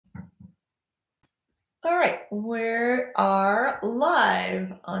All right, we are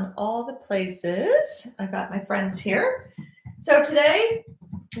live on all the places. I got my friends here. So today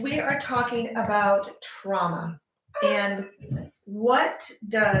we are talking about trauma and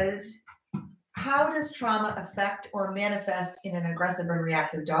how does trauma affect or manifest in an aggressive and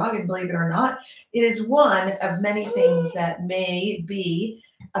reactive dog? And believe it or not, it is one of many things that may be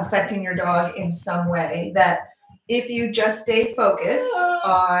affecting your dog in some way that if you just stay focused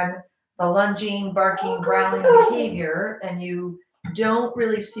on the lunging, barking, growling behavior, and you don't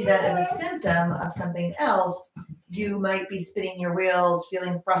really see that as a symptom of something else, you might be spinning your wheels,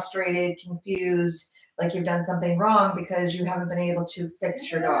 feeling frustrated, confused, like you've done something wrong because you haven't been able to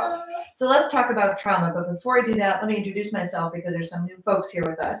fix your dog. So let's talk about trauma. But before I do that, let me introduce myself because there's some new folks here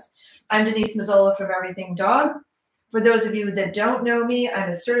with us. I'm Denise Mazzola from Everything Dog. For those of you that don't know me, I'm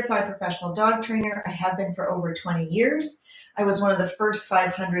a certified professional dog trainer. I have been for over 20 years. I was one of the first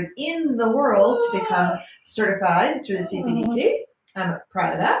 500 in the world to become certified through the CPDT. I'm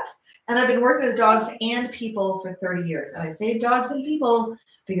proud of that. And I've been working with dogs and people for 30 years. And I say dogs and people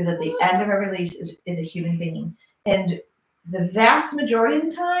because at the end of every leash is a human being. And the vast majority of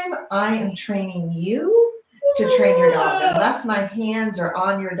the time, I am training you to train your dog. Unless my hands are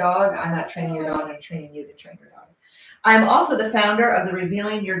on your dog, I'm not training your dog, I'm training you to train your dog. I'm also the founder of the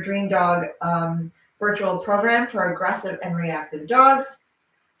Revealing Your Dream Dog virtual program for aggressive and reactive dogs.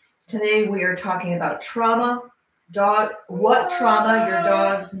 Today we are talking about trauma, what trauma your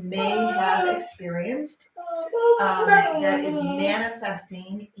dogs may have experienced that is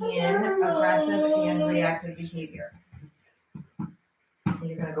manifesting in aggressive and reactive behavior.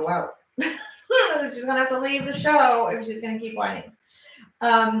 You're going to go out. She's going to have to leave the show if she's going to keep whining.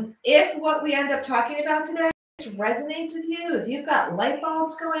 If what we end up talking about today resonates with you, if you've got light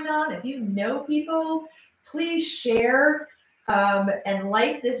bulbs going on, if you know people, please share and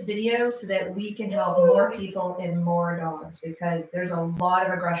like this video so that we can help more people and more dogs, because there's a lot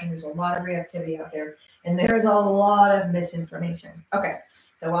of aggression, there's a lot of reactivity out there, and there's a lot of misinformation. Okay,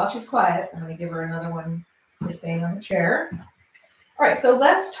 so while she's quiet, I'm going to give her another one for staying on the chair. All right, so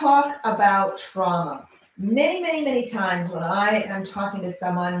let's talk about trauma. Many times when I am talking to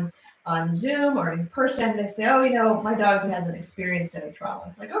someone on Zoom or in person, they say, oh, you know, my dog hasn't experienced any trauma.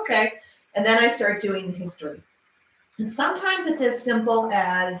 I'm like, okay. And then I start doing the history. And sometimes it's as simple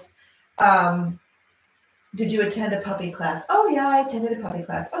as, did you attend a puppy class? Oh, yeah, I attended a puppy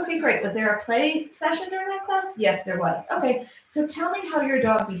class. Okay, great. Was there a play session during that class? Yes, there was. Okay, so tell me how your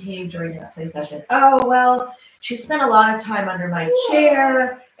dog behaved during that play session. Oh, well, she spent a lot of time under my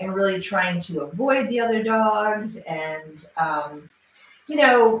chair and really trying to avoid the other dogs. And, you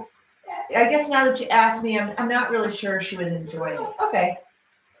know, I guess now that you asked me, I'm not really sure she was enjoying it. Okay,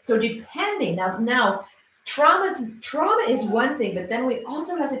 so depending, now trauma is one thing, but then we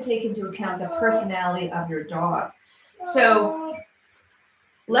also have to take into account the personality of your dog. So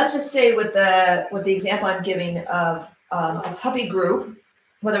let's just stay with the example I'm giving of a puppy group,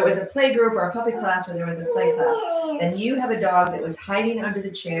 whether it was a play group or a puppy class, whether it was a play class. Then you have a dog that was hiding under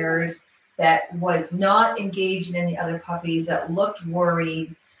the chairs, that was not engaged in any other puppies, that looked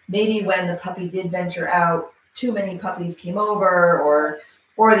worried. Maybe when the puppy did venture out, too many puppies came over, or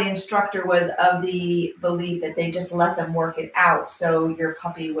the instructor was of the belief that they just let them work it out. So your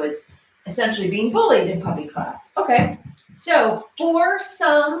puppy was essentially being bullied in puppy class. Okay, so for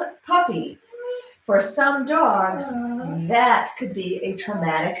some puppies, for some dogs, that could be a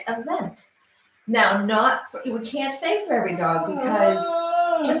traumatic event. Now, we can't say for every dog, because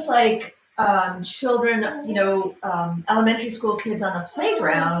just like children, elementary school kids on the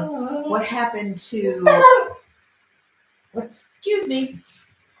playground, what happened to, excuse me,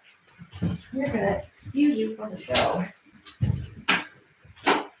 we're going to excuse you from the show.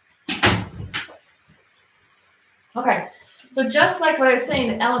 Okay, so just like what I was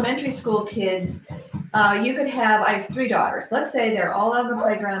saying, elementary school kids, you could have, I have 3 daughters. Let's say they're all on the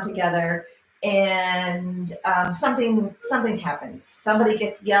playground together, and something happens. Somebody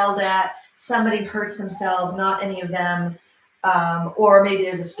gets yelled at, somebody hurts themselves, not any of them, or maybe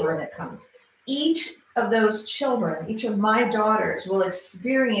there's a storm that comes. Each of those children, each of my daughters, will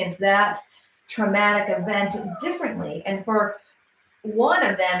experience that traumatic event differently. And for one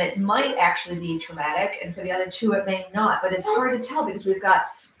of them, it might actually be traumatic, and for the other 2, it may not. But it's hard to tell because we've got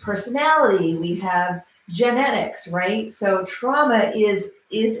personality, we have genetics, right? So trauma is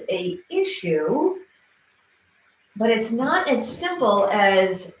a issue, but it's not as simple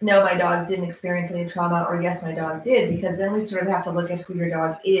as, no, my dog didn't experience any trauma, or yes, my dog did, because then we sort of have to look at who your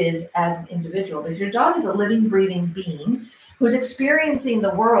dog is as an individual. But your dog is a living, breathing being who's experiencing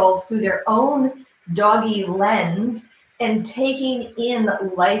the world through their own doggy lens and taking in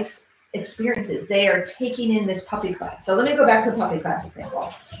life's experiences. They are taking in this puppy class. So let me go back to the puppy class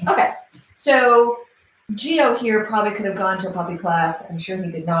example. Okay, so Gio here probably could have gone to a puppy class. I'm sure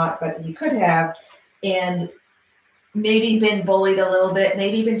he did not, but he could have, and maybe been bullied a little bit,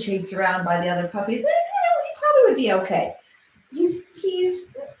 maybe been chased around by the other puppies. And, he probably would be okay. There's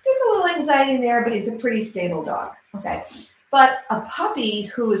a little anxiety in there, but he's a pretty stable dog. Okay. But a puppy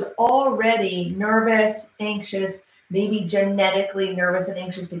who is already nervous, anxious, maybe genetically nervous and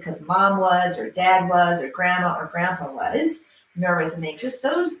anxious because mom was, or dad was, or grandma or grandpa was nervous and anxious,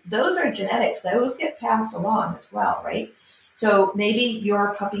 those are genetics. Those get passed along as well, right? So maybe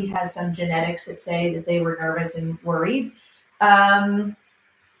your puppy has some genetics that say that they were nervous and worried.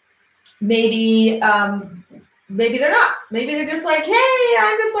 Maybe they're not. Maybe they're just like, hey,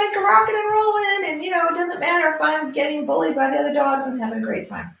 I'm just like rocking and rolling, and it doesn't matter if I'm getting bullied by the other dogs. I'm having a great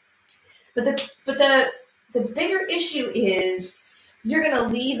time. But the bigger issue is you're going to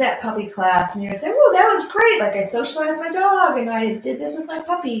leave that puppy class and you're going to say, "Oh, that was great. Like I socialized my dog and I did this with my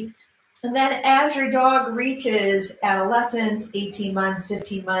puppy." And then as your dog reaches adolescence, 18 months,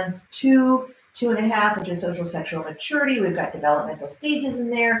 15 months, 2.5, which is social sexual maturity, we've got developmental stages in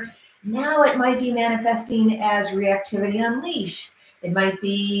there. Now it might be manifesting as reactivity on leash. It might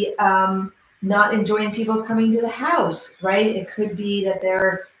be not enjoying people coming to the house, right? It could be that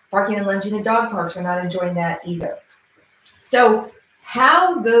they're barking and lunging at dog parks or not enjoying that either. So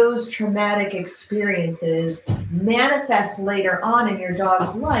how those traumatic experiences manifest later on in your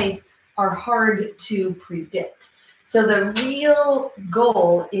dog's life are hard to predict. So the real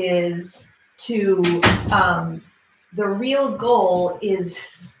goal is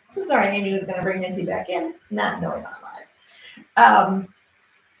sorry, Amy was going to bring Nancy back in, not knowing I'm live.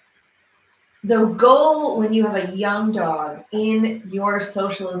 The goal when you have a young dog in your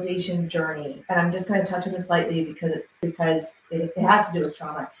socialization journey, and I'm just going to touch on this lightly because it has to do with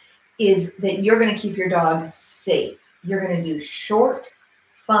trauma, is that you're going to keep your dog safe. You're going to do short,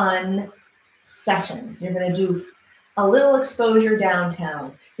 fun sessions. You're going to do a little exposure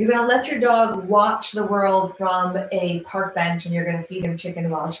downtown. You're going to let your dog watch the world from a park bench, and you're going to feed him chicken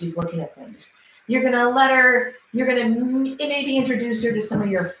while she's looking at things. You're going to maybe introduce her to some of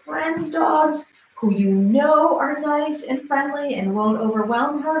your friends' dogs who are nice and friendly and won't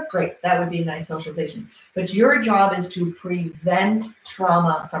overwhelm her. Great. That would be a nice socialization. But your job is to prevent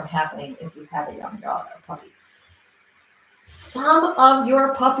trauma from happening if you have a young dog or puppy. Some of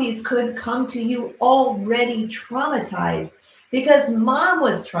your puppies could come to you already traumatized because mom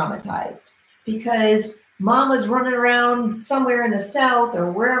was traumatized, because mom was running around somewhere in the South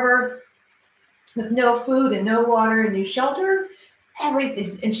or wherever with no food and no water and no shelter,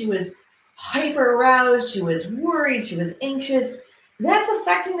 everything. And she was hyper aroused. She was worried. She was anxious. That's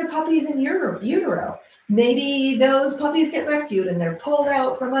affecting the puppies in utero. Maybe those puppies get rescued and they're pulled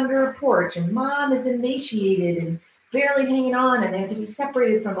out from under a porch and mom is emaciated and barely hanging on, and they have to be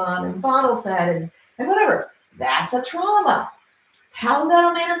separated from mom and bottle fed and whatever. That's a trauma. How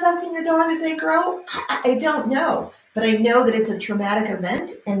that'll manifest in your dog as they grow, I don't know. But I know that it's a traumatic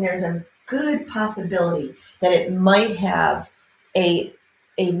event, and there's a good possibility that it might have a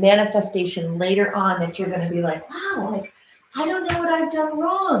manifestation later on that you're going to be like, wow, like, I don't know what I've done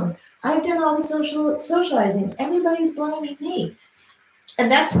wrong. I've done all the socializing. Everybody's blaming me.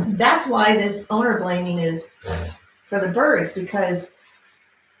 And that's why this owner blaming is for the birds, because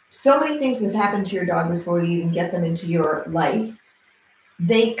so many things have happened to your dog before you even get them into your life.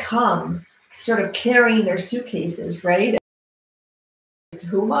 They come sort of carrying their suitcases, right? It's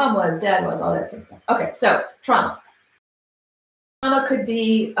who mom was, dad was, all that sort of stuff. Okay, so trauma. Trauma could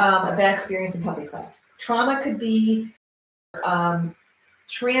be a bad experience in puppy class. Trauma could be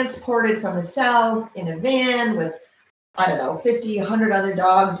transported from the South in a van with, 50, 100 other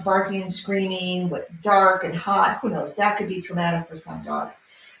dogs barking and screaming, with dark and hot. Who knows? That could be traumatic for some dogs.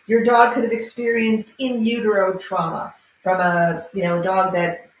 Your dog could have experienced in utero trauma from a dog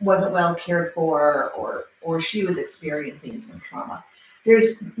that wasn't well cared for, or she was experiencing some trauma.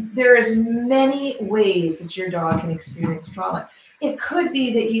 There is many ways that your dog can experience trauma. It could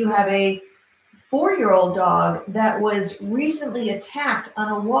be that you have a 4-year-old dog that was recently attacked on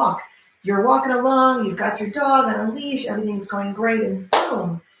a walk. You're walking along, you've got your dog on a leash, everything's going great, and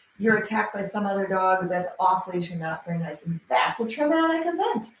boom, you're attacked by some other dog that's off leash and not very nice. And that's a traumatic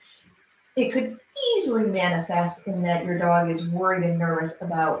event. It could easily manifest in that your dog is worried and nervous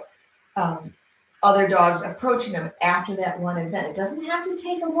about other dogs approaching them after that one event. It doesn't have to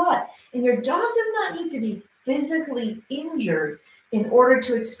take a lot. And your dog does not need to be physically injured in order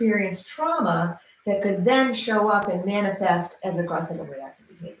to experience trauma that could then show up and manifest as aggressive and reactive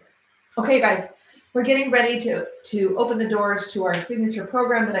behavior. Okay, guys, We're getting ready to open the doors to our signature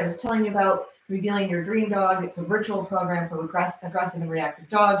program that I was telling you about, Revealing Your Dream Dog. It's a virtual program for aggressive and reactive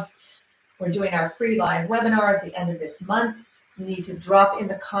dogs. We're doing our free live webinar at the end of this month. You need to drop in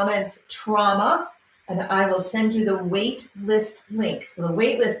the comments trauma, and I will send you the wait list link. So the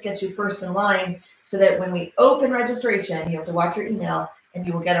wait list gets you first in line so that when we open registration, you have to watch your email and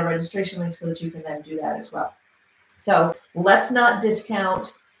you will get a registration link so that you can then do that as well. So let's not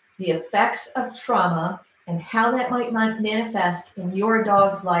discount the effects of trauma and how that might manifest in your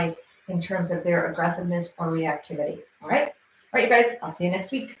dog's life in terms of their aggressiveness or reactivity. All right, you guys, I'll see you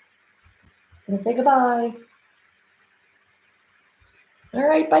next week. Gonna say goodbye. All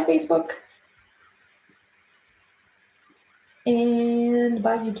right, bye Facebook. And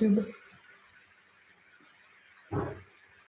bye YouTube.